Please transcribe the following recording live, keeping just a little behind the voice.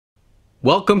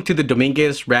Welcome to the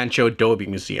Dominguez Rancho Adobe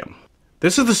Museum.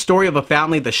 This is the story of a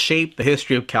family that shaped the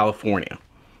history of California.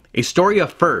 A story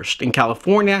of first in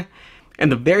California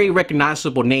and the very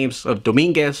recognizable names of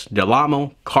Dominguez, Del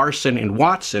Amo, Carson, and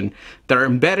Watson that are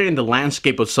embedded in the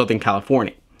landscape of Southern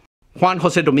California. Juan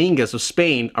José Dominguez of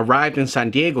Spain arrived in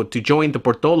San Diego to join the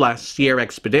Portola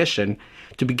Expedition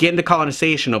to begin the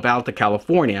colonization of Alta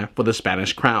California for the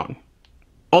Spanish crown.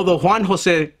 Although Juan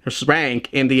José's rank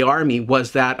in the army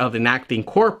was that of an acting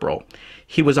corporal,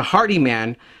 he was a hardy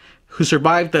man who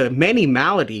survived the many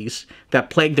maladies that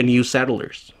plagued the new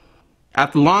settlers.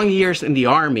 After long years in the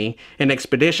army and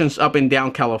expeditions up and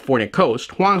down California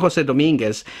coast, Juan José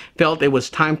Dominguez felt it was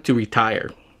time to retire.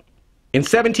 In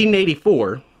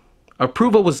 1784,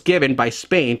 approval was given by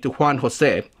Spain to Juan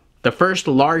José, the first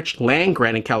large land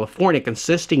grant in California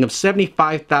consisting of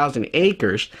 75,000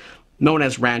 acres known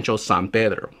as Rancho San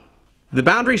Pedro. The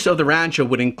boundaries of the rancho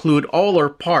would include all or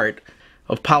part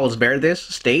of Palos Verdes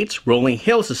Estates, Rolling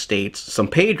Hills Estates, San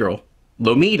Pedro,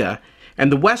 Lomita,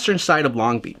 and the western side of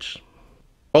Long Beach.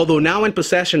 Although now in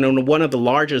possession of one of the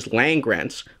largest land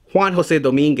grants, Juan José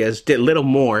Dominguez did little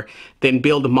more than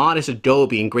build a modest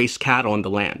adobe and graze cattle on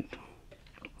the land.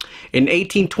 In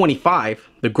 1825,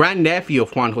 the grandnephew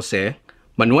of Juan José,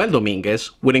 Manuel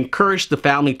Dominguez, would encourage the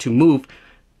family to move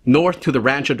north to the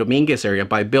Rancho Dominguez area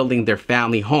by building their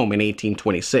family home in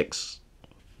 1826.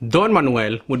 Don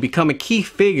Manuel would become a key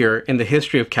figure in the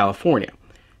history of California.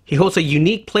 He holds a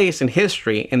unique place in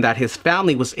history in that his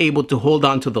family was able to hold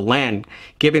on to the land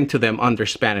given to them under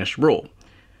Spanish rule.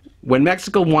 When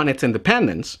Mexico won its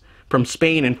independence from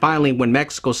Spain, and finally when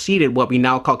Mexico ceded what we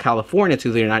now call California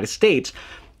to the United States,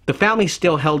 the family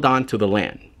still held on to the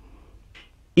land.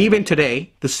 Even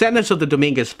today, descendants of the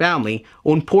Dominguez family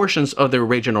own portions of their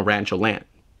original rancho land.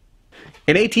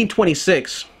 In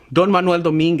 1826, Don Manuel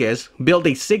Dominguez built a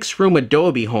 6-room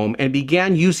adobe home and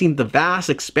began using the vast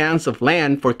expanse of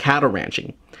land for cattle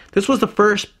ranching. This was the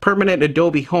first permanent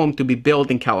adobe home to be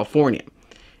built in California.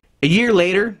 A year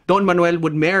later, Don Manuel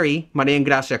would marry Maria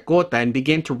Ingracia Cota and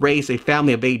begin to raise a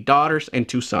family of 8 daughters and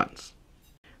 2 sons.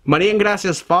 Maria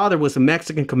Ingracia's father was a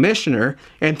Mexican commissioner,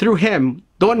 and through him,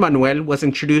 Don Manuel was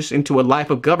introduced into a life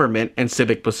of government and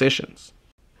civic positions.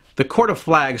 The court of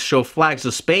flags show flags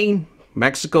of Spain,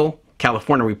 Mexico,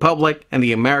 California Republic, and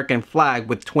the American flag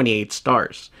with 28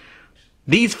 stars.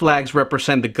 These flags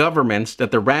represent the governments that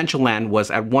the rancho land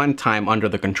was at one time under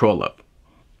the control of.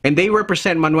 And they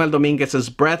represent Manuel Dominguez's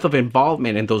breadth of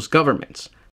involvement in those governments.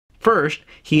 First,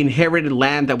 he inherited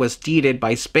land that was deeded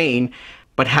by Spain,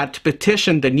 but had to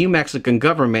petition the new Mexican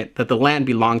government that the land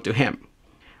belonged to him.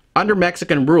 Under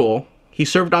Mexican rule, he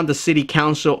served on the city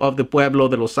council of the Pueblo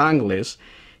de Los Angeles.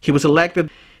 He was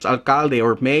elected alcalde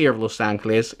or mayor of Los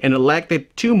Angeles and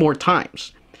elected 2 more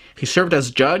times. He served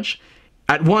as judge.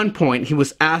 At one point, he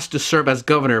was asked to serve as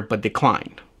governor but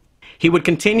declined. He would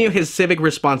continue his civic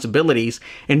responsibilities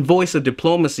and voice of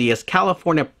diplomacy as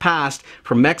California passed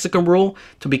from Mexican rule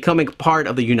to becoming part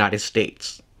of the United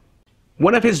States.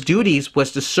 One of his duties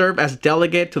was to serve as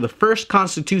delegate to the first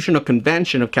Constitutional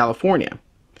Convention of California.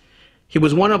 He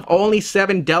was one of only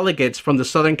 7 delegates from the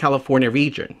Southern California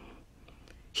region.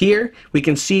 Here, we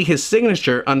can see his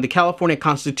signature on the California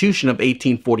Constitution of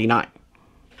 1849.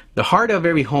 The heart of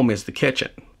every home is the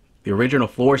kitchen. The original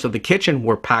floors of the kitchen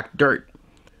were packed dirt.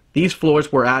 These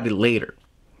floors were added later.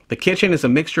 The kitchen is a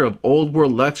mixture of old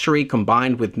world luxury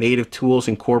combined with native tools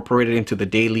incorporated into the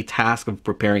daily task of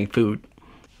preparing food.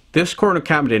 This corner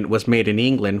cabinet was made in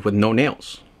England with no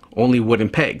nails, only wooden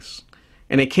pegs,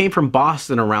 and it came from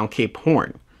Boston around Cape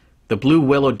Horn. The blue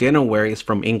willow dinnerware is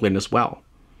from England as well.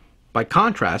 By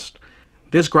contrast,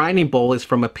 this grinding bowl is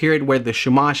from a period where the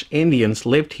Chumash Indians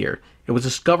lived here. It was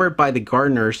discovered by the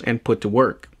gardeners and put to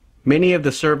work. Many of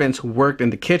the servants who worked in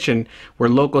the kitchen were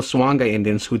local Swanga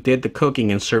Indians who did the cooking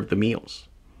and served the meals.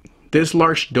 This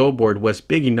large dough board was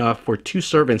big enough for 2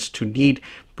 servants to knead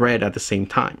bread at the same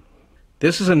time.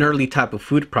 This is an early type of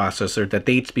food processor that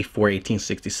dates before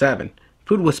 1867.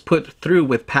 Food was put through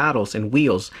with paddles and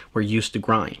wheels were used to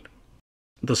grind.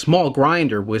 The small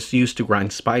grinder was used to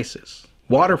grind spices.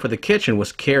 Water for the kitchen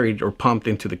was carried or pumped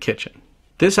into the kitchen.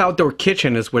 This outdoor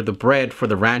kitchen is where the bread for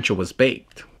the rancho was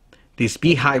baked. These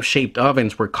beehive-shaped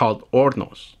ovens were called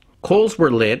hornos. Coals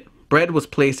were lit, bread was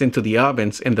placed into the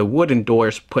ovens, and the wooden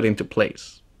doors put into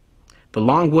place. The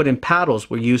long wooden paddles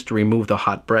were used to remove the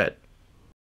hot bread.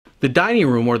 The dining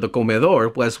room, or the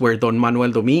comedor, was where Don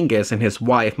Manuel Dominguez and his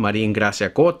wife Maria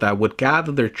Ingracia Cota would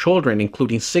gather their children,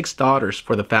 including 6 daughters,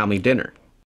 for the family dinner.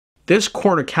 This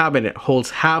corner cabinet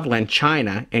holds Haviland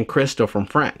china and crystal from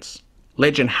France.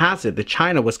 Legend has it the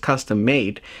china was custom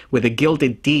made with a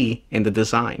gilded D in the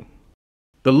design.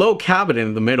 The low cabinet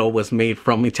in the middle was made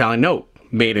from Italian oak,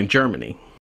 made in Germany.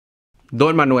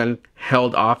 Don Manuel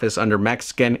held office under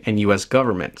Mexican and U.S.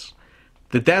 governments.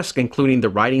 The desk, including the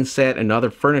writing set and other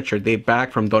furniture, date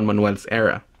back from Don Manuel's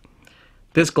era.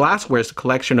 This glassware is a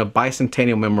collection of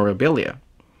bicentennial memorabilia.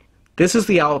 This is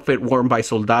the outfit worn by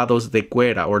soldados de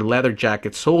cuera, or leather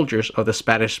jacket soldiers of the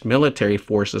Spanish military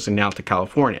forces in Alta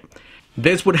California.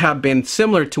 This would have been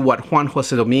similar to what Juan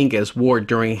José Dominguez wore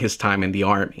during his time in the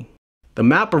army. The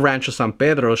map of Rancho San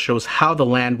Pedro shows how the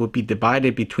land would be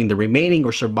divided between the remaining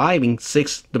or surviving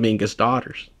 6 Dominguez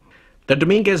daughters. The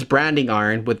Dominguez branding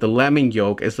iron with the lemon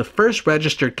yoke is the first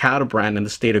registered cattle brand in the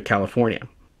state of California.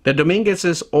 The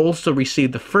Dominguezes also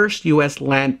received the first U.S.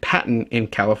 land patent in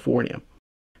California.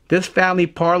 This family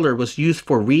parlor was used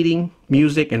for reading,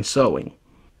 music, and sewing.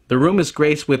 The room is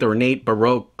graced with ornate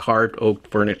Baroque carved oak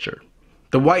furniture.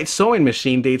 The white sewing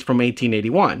machine dates from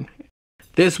 1881.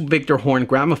 This Victor horn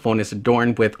gramophone is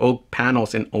adorned with oak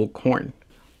panels and oak horn.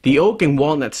 The oak and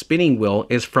walnut spinning wheel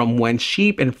is from when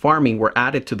sheep and farming were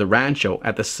added to the rancho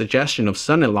at the suggestion of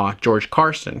son-in-law George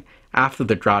Carson after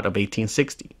the drought of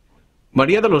 1860.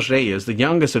 Maria de los Reyes, the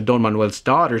youngest of Don Manuel's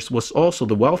daughters, was also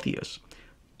the wealthiest,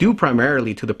 due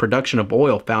primarily to the production of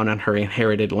oil found on her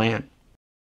inherited land.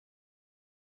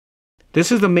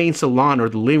 This is the main salon or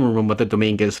the living room of the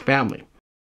Dominguez family.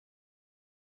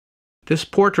 This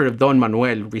portrait of Don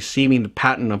Manuel receiving the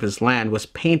patent of his land was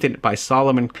painted by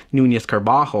Solomon Núñez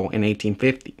Carvajal in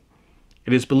 1850.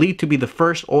 It is believed to be the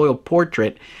first oil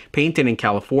portrait painted in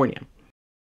California.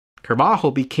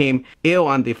 Carvajal became ill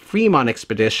on the Fremont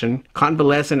Expedition,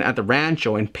 convalescent at the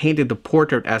rancho, and painted the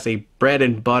portrait as a bread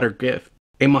and butter gift.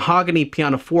 A mahogany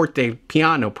pianoforte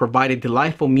piano provided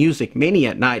delightful music many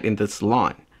at night in the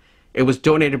salon. It was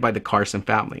donated by the Carson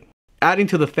family. Adding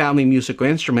to the family musical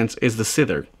instruments is the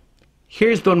zither.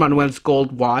 Here's Don Manuel's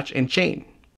gold watch and chain.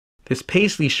 This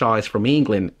paisley shawl is from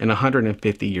England and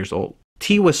 150 years old.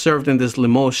 Tea was served in this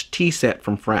Limoges tea set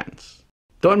from France.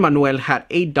 Don Manuel had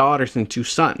 8 daughters and 2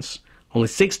 sons. Only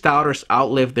 6 daughters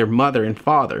outlived their mother and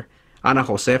father: Ana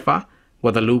Josefa,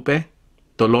 Guadalupe,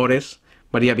 Dolores,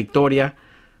 Maria Victoria,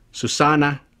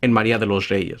 Susana, and Maria de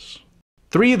los Reyes.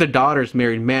 3 of the daughters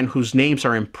married men whose names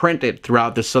are imprinted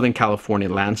throughout the Southern California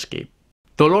landscape.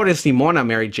 Dolores Simona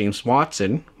married James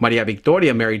Watson, Maria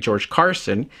Victoria married George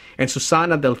Carson, and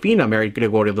Susana Delfina married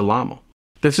Gregorio del Amo.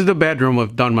 This is the bedroom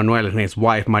of Don Manuel and his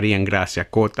wife Maria Ingracia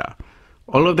Cota.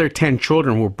 All of their 10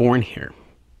 children were born here.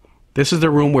 This is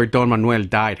the room where Don Manuel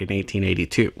died in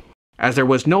 1882. As there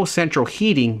was no central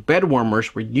heating, bed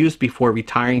warmers were used before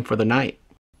retiring for the night.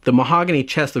 The mahogany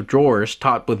chest of drawers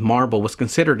topped with marble was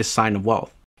considered a sign of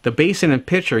wealth. The basin and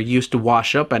pitcher used to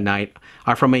wash up at night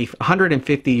are from a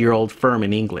 150-year-old firm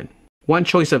in England. One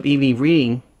choice of evening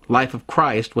reading, Life of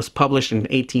Christ, was published in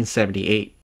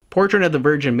 1878. Portrait of the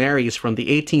Virgin Mary is from the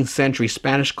 18th century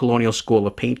Spanish colonial school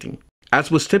of painting.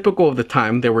 As was typical of the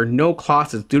time, there were no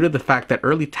closets due to the fact that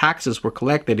early taxes were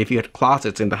collected if you had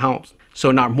closets in the house,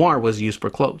 so an armoire was used for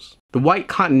clothes. The white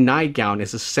cotton nightgown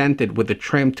is accented with the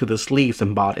trim to the sleeves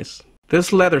and bodice.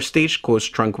 This leather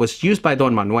stagecoach trunk was used by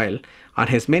Don Manuel on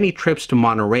his many trips to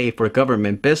Monterey for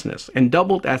government business and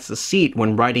doubled as a seat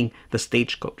when riding the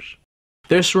stagecoach.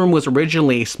 This room was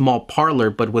originally a small parlor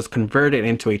but was converted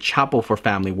into a chapel for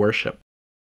family worship.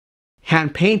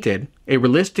 Hand-painted, a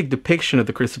realistic depiction of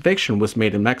the crucifixion was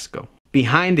made in Mexico.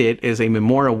 Behind it is a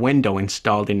memorial window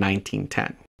installed in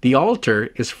 1910. The altar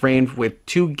is framed with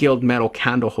 2 gilt metal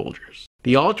candle holders.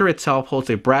 The altar itself holds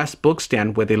a brass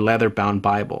bookstand with a leather-bound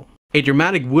Bible. A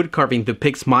dramatic wood carving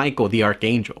depicts Michael the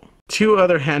Archangel. 2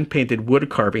 other hand-painted wood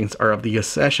carvings are of the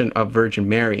Accession of Virgin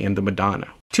Mary and the Madonna.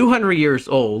 200 years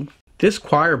old, this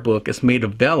choir book is made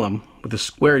of vellum with the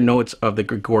square notes of the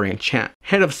Gregorian chant.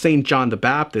 Head of St. John the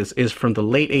Baptist is from the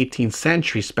late 18th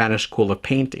century Spanish school of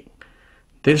painting.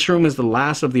 This room is the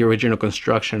last of the original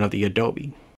construction of the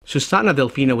adobe. Susana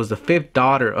Delfina was the 5th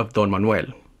daughter of Don Manuel.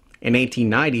 In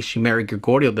 1890, she married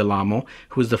Gregorio del Amo,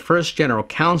 who was the first general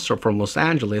counsel from Los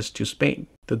Angeles to Spain.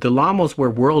 The del Amos were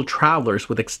world travelers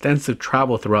with extensive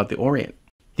travel throughout the Orient.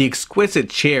 The exquisite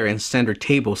chair and center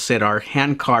table set are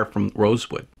hand-carved from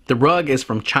rosewood. The rug is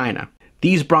from China.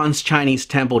 These bronze Chinese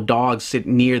temple dogs sit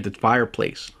near the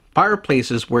fireplace.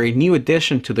 Fireplaces were a new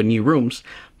addition to the new rooms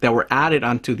that were added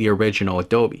onto the original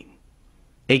adobe.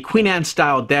 A Queen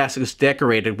Anne-style desk is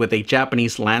decorated with a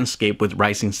Japanese landscape with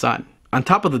rising sun. On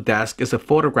top of the desk is a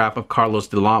photograph of Carlos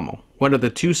del Amo, one of the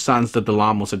 2 sons the del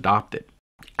Amos adopted.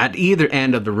 At either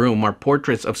end of the room are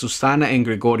portraits of Susana and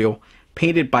Gregorio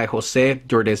painted by José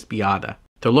Dordes Biada.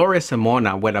 Dolores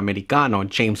Simona wed Americano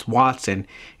James Watson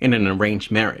in an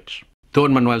arranged marriage.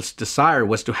 Don Manuel's desire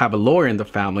was to have a lawyer in the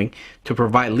family to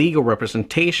provide legal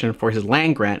representation for his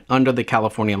land grant under the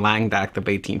California Land Act of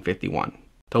 1851.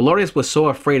 Dolores was so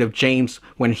afraid of James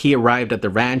when he arrived at the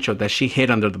rancho that she hid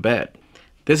under the bed.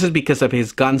 This is because of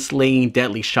his gunslinging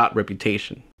deadly shot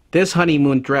reputation. This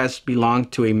honeymoon dress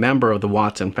belonged to a member of the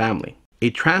Watson family. A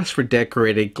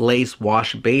transfer-decorated glazed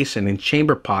wash basin and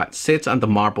chamber pot sits on the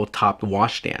marble-topped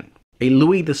washstand. A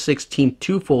Louis XVI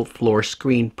two-fold floor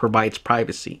screen provides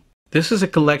privacy. This is a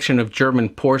collection of German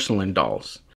porcelain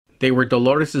dolls. They were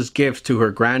Dolores' gifts to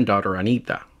her granddaughter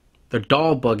Anita. The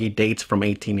doll buggy dates from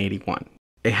 1881.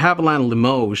 A Haviland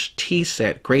Limoges tea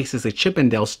set graces a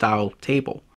Chippendale-style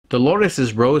table.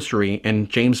 Dolores' rosary and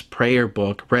James' prayer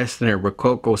book rest in a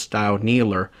Rococo-style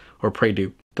kneeler or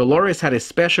prie-dieu. Dolores had a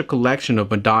special collection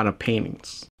of Madonna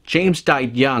paintings. James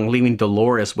died young, leaving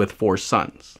Dolores with 4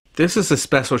 sons. This is a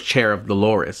special chair of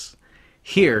Dolores.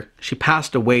 Here, she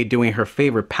passed away doing her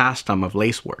favorite pastime of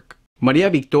lacework. Maria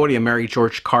Victoria married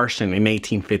George Carson in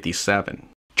 1857.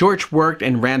 George worked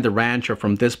and ran the rancho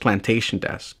from this plantation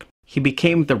desk. He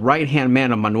became the right-hand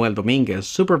man of Manuel Dominguez,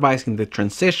 supervising the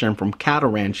transition from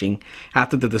cattle ranching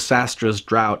after the disastrous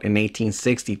drought in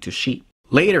 1860 to sheep.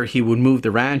 Later, he would move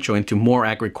the rancho into more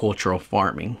agricultural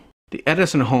farming. The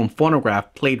Edison home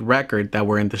phonograph played records that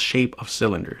were in the shape of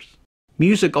cylinders.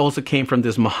 Music also came from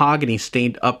this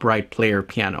mahogany-stained upright player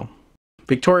piano.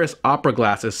 Victoria's opera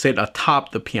glasses sit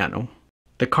atop the piano.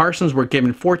 The Carsons were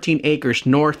given 14 acres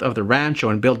north of the rancho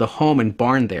and built a home and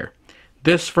barn there.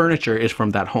 This furniture is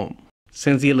from that home.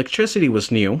 Since the electricity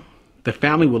was new, the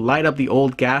family would light up the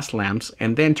old gas lamps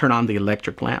and then turn on the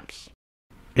electric lamps.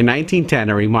 In 1910,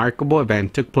 a remarkable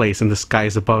event took place in the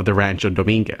skies above the Rancho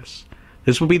Dominguez.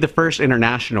 This would be the first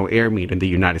international air meet in the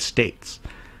United States.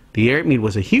 The air meet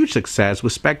was a huge success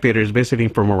with spectators visiting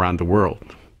from around the world.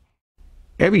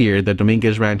 Every year, the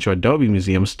Dominguez Rancho Adobe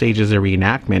Museum stages a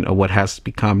reenactment of what has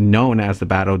become known as the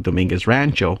Battle of Dominguez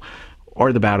Rancho,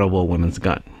 or the Battle of Old Women's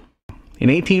Gun. In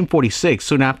 1846,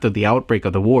 soon after the outbreak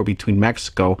of the war between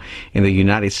Mexico and the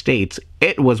United States,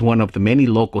 it was one of the many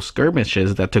local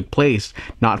skirmishes that took place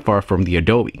not far from the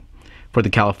Adobe. For the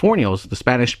Californios, the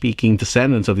Spanish-speaking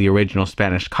descendants of the original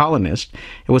Spanish colonists,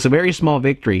 it was a very small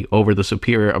victory over the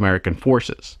superior American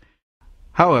forces.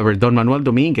 However, Don Manuel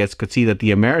Dominguez could see that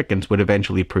the Americans would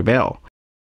eventually prevail.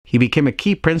 He became a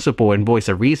key principal and voice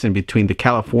of reason between the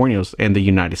Californios and the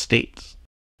United States.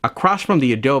 Across from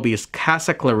the Adobe is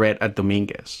Casa Claret at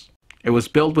Dominguez. It was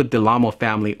built with Del Amo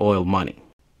family oil money.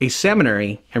 A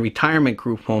seminary and retirement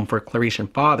group home for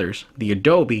Claretian fathers, the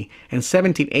Adobe, and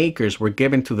 17 acres were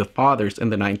given to the fathers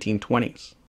in the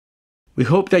 1920s. We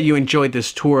hope that you enjoyed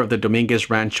this tour of the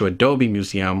Dominguez Rancho Adobe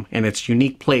Museum and its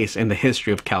unique place in the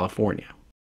history of California.